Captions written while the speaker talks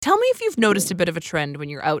if you've noticed a bit of a trend when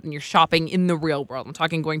you're out and you're shopping in the real world. I'm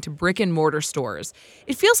talking going to brick and mortar stores.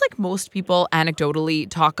 It feels like most people anecdotally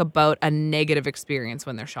talk about a negative experience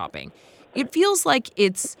when they're shopping. It feels like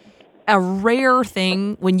it's a rare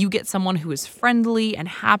thing when you get someone who is friendly and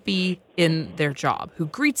happy in their job, who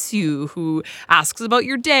greets you, who asks about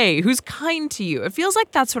your day, who's kind to you. It feels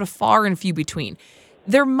like that's sort of far and few between.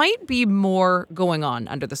 There might be more going on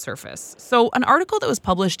under the surface. So, an article that was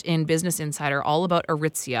published in Business Insider all about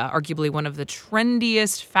Aritzia, arguably one of the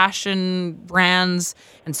trendiest fashion brands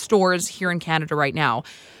and stores here in Canada right now,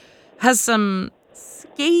 has some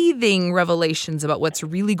scathing revelations about what's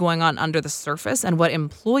really going on under the surface and what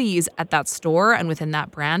employees at that store and within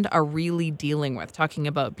that brand are really dealing with. Talking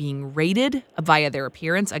about being rated via their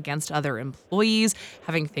appearance against other employees,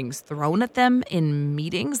 having things thrown at them in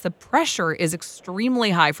meetings. The pressure is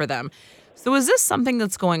extremely high for them. So is this something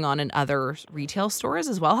that's going on in other retail stores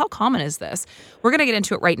as well? How common is this? We're going to get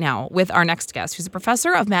into it right now with our next guest, who's a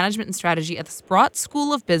professor of management and strategy at the Sprott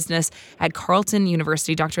School of Business at Carleton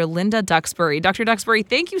University, Dr. Linda Duxbury. Dr. Duxbury,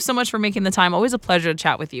 thank you so much for making the time. Always a pleasure to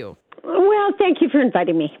chat with you. Well, thank you for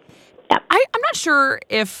inviting me. Yeah. I'm not sure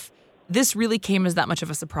if this really came as that much of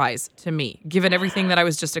a surprise to me, given everything that I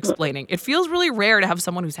was just explaining. It feels really rare to have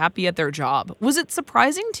someone who's happy at their job. Was it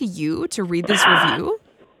surprising to you to read this review?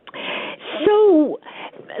 So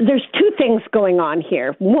there's two things going on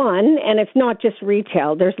here. One, and it's not just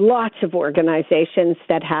retail, there's lots of organizations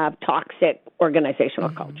that have toxic organizational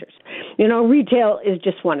cultures. Retail is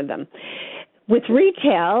just one of them. With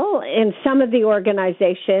retail, in some of the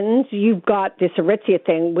organizations, you've got this Aritzia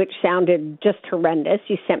thing, which sounded just horrendous.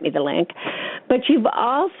 You sent me the link. But you've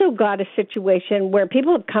also got a situation where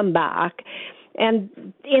people have come back and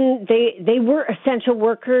they were essential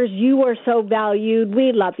workers. You are so valued.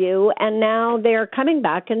 We love you. And now they're coming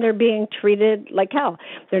back and they're being treated like hell.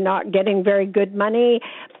 They're not getting very good money.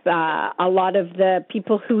 A lot of the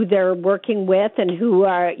people who they're working with and who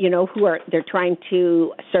they're trying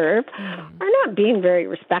to serve are not being very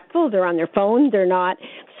respectful. They're on their phone. They're not.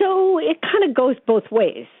 So it kind of goes both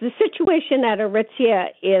ways. The situation at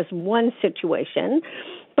Aritzia is one situation,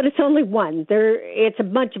 but it's only one. It's a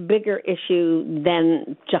much bigger issue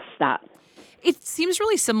than just that. It seems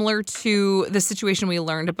really similar to the situation we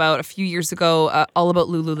learned about a few years ago, all about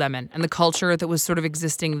Lululemon and the culture that was sort of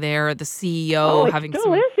existing there. The CEO having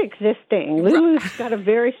still is existing. Lulu's got a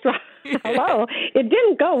very strong. Hello, it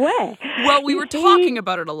didn't go away. Well, we were talking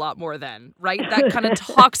about it a lot more then, right? That kind of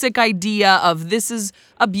toxic idea of this is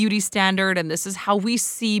a beauty standard and this is how we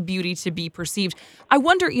see beauty to be perceived. I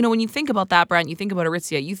wonder, when you think about that brand, you think about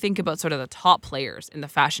Aritzia, you think about sort of the top players in the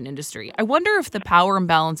fashion industry. I wonder if the power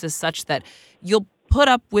imbalance is such that you'll put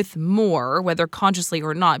up with more, whether consciously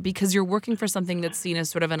or not, because you're working for something that's seen as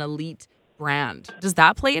sort of an elite brand. Does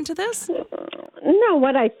that play into this? No,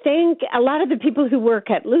 what I think, a lot of the people who work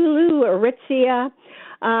at Lulu, Aritzia,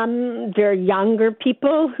 they're younger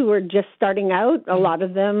people who are just starting out. A lot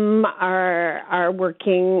of them are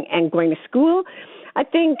working and going to school. I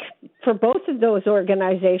think for both of those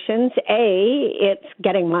organizations, A, it's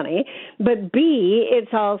getting money, but B,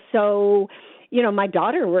 it's also, my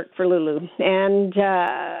daughter worked for Lulu, and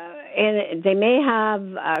they may have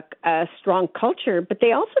a strong culture, but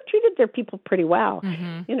they also treated their people pretty well.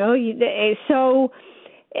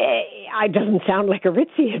 It doesn't sound like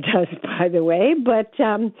Aritzia does, by the way, but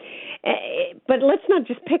let's not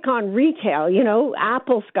just pick on retail.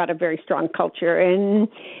 Apple's got a very strong culture, and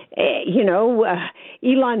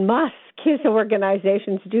Elon Musk, his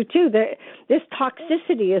organizations do too. This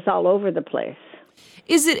toxicity is all over the place.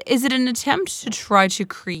 Is it an attempt to try to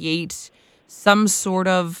create some sort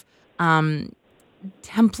of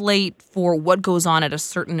template for what goes on at a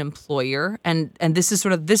certain employer, and this is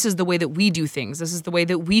the way that we do things. This is the way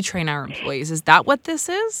that we train our employees. Is that what this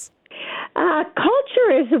is?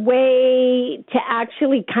 Culture is a way to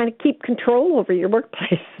actually kind of keep control over your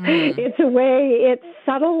workplace. It's a way. It's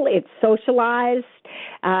subtle. It's socialized.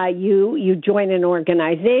 You join an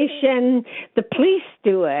organization. The police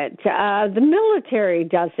do it. The military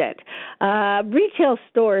does it. Retail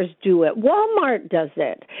stores do it. Walmart does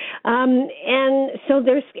it. And so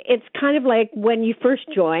it's kind of like when you first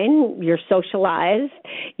join, you're socialized.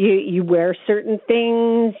 You wear certain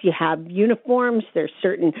things. You have uniforms. There's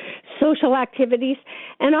certain social activities.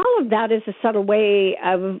 And all of that is a subtle way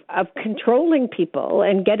of controlling people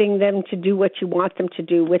and getting them to do what you want them to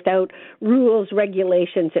do without rules,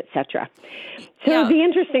 regulations, etc. So the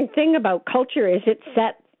interesting thing about culture is it's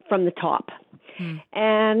set from the top.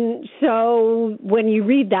 And so when you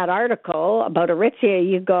read that article about Aritzia,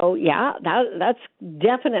 you go, that's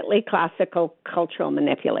definitely classical cultural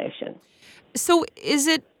manipulation. So is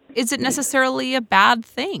it is it necessarily a bad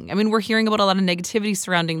thing? I mean, we're hearing about a lot of negativity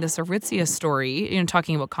surrounding this Aritzia story,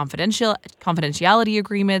 talking about confidentiality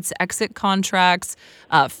agreements, exit contracts,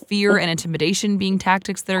 fear and intimidation being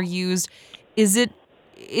tactics that are used. Is it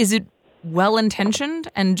well-intentioned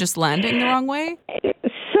and just landing the wrong way?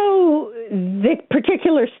 So the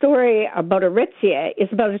particular story about Aritzia is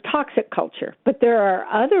about a toxic culture, but there are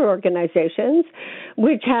other organizations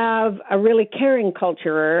which have a really caring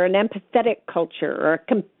culture or an empathetic culture or a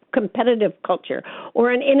competitive culture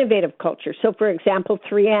or an innovative culture. So, for example,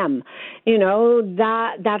 3M,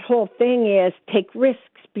 that whole thing is take risks,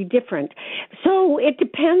 be different. So it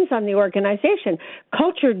depends on the organization.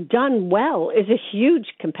 Culture done well is a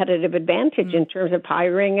huge competitive advantage in terms of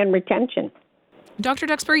hiring and retention. Dr.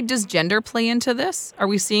 Duxbury, does gender play into this? Are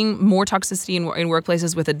we seeing more toxicity in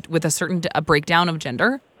workplaces with a certain breakdown of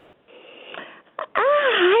gender?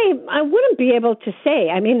 I wouldn't be able to say.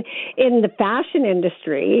 I mean, in the fashion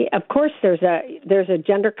industry, of course, there's a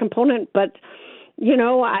gender component, but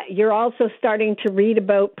you're also starting to read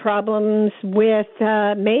about problems with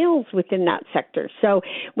males within that sector. So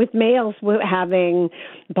with males having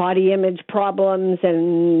body image problems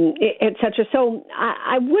and et cetera. So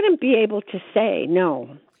I wouldn't be able to say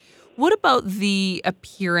no. What about the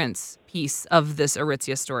appearance piece of this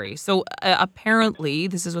Aritzia story? So apparently,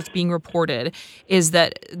 this is what's being reported, is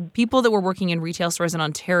that people that were working in retail stores in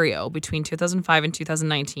Ontario between 2005 and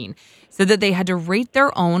 2019 said that they had to rate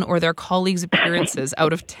their own or their colleagues' appearances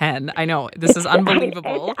out of 10. I know, this is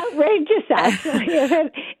unbelievable. It's outrageous, actually.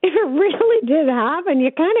 If it really did happen,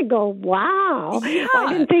 you kind of go, wow. Yeah.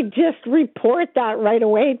 Why didn't they just report that right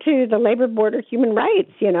away to the Labor Board or Human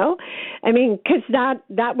Rights, I mean, because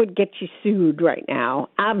that would get you sued right now.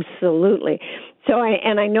 Absolutely. So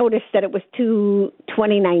I noticed that it was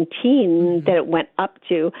 2019 that it went up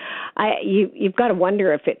to. You've got to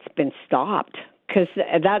wonder if it's been stopped, because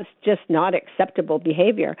that's just not acceptable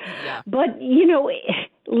behavior. Yeah. But,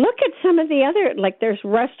 look at some of the other, like there's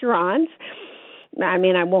restaurants. I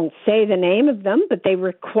mean, I won't say the name of them, but they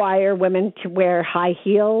require women to wear high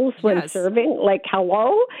heels when serving. Like,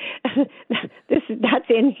 hello? That's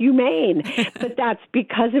inhumane. But that's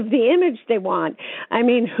because of the image they want. I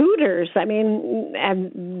mean, Hooters,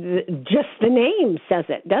 just the name says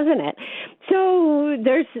it, doesn't it? So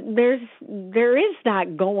there is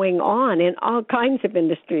that going on in all kinds of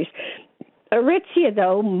industries. Aritzia,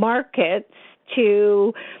 though, markets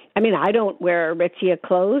to... I don't wear Aritzia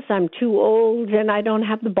clothes. I'm too old and I don't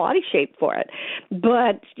have the body shape for it.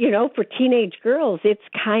 But, for teenage girls, it's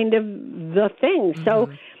kind of the thing. Mm-hmm. So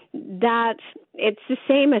it's the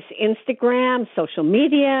same as Instagram, social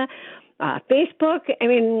media, Facebook.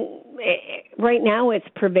 Right now it's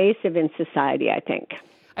pervasive in society, I think.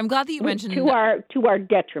 I'm glad that you mentioned... To our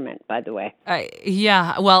detriment, by the way.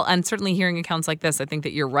 Yeah, well, and certainly hearing accounts like this, I think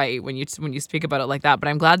that you're right when you speak about it like that. But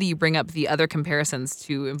I'm glad that you bring up the other comparisons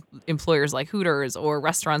to employers like Hooters or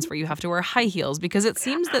restaurants where you have to wear high heels, because it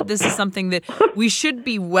seems that this is something that we should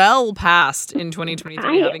be well past in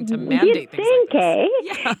 2023, having to mandate things like this.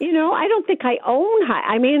 Yeah. I don't think I own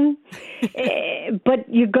high. But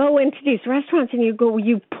you go into these restaurants and you go,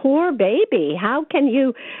 you poor baby. How can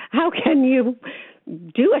you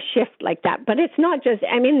do a shift like that? But it's not just,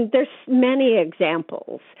 there's many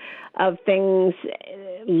examples of things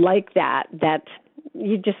like that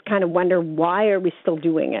you just kind of wonder, why are we still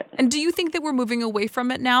doing it? And do you think that we're moving away from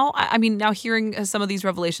it now? Now hearing some of these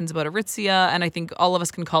revelations about Aritzia, and I think all of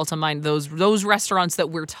us can call to mind those restaurants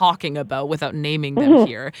that we're talking about without naming them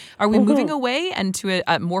here. Are we moving away and to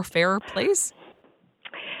a more fair place?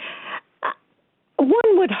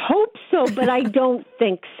 One would hope so, but I don't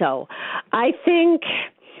think so. I think,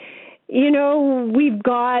 we're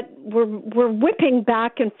whipping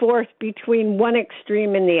back and forth between one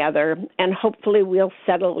extreme and the other, and hopefully we'll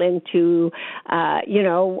settle into,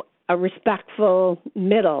 a respectful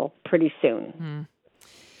middle pretty soon. Mm-hmm.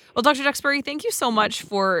 Well, Dr. Duxbury, thank you so much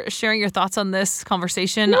for sharing your thoughts on this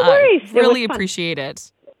conversation. No worries. Really appreciate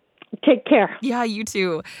it. Take care. Yeah, you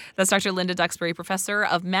too. That's Dr. Linda Duxbury, Professor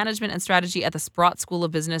of Management and Strategy at the Sprott School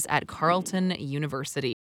of Business at Carleton University.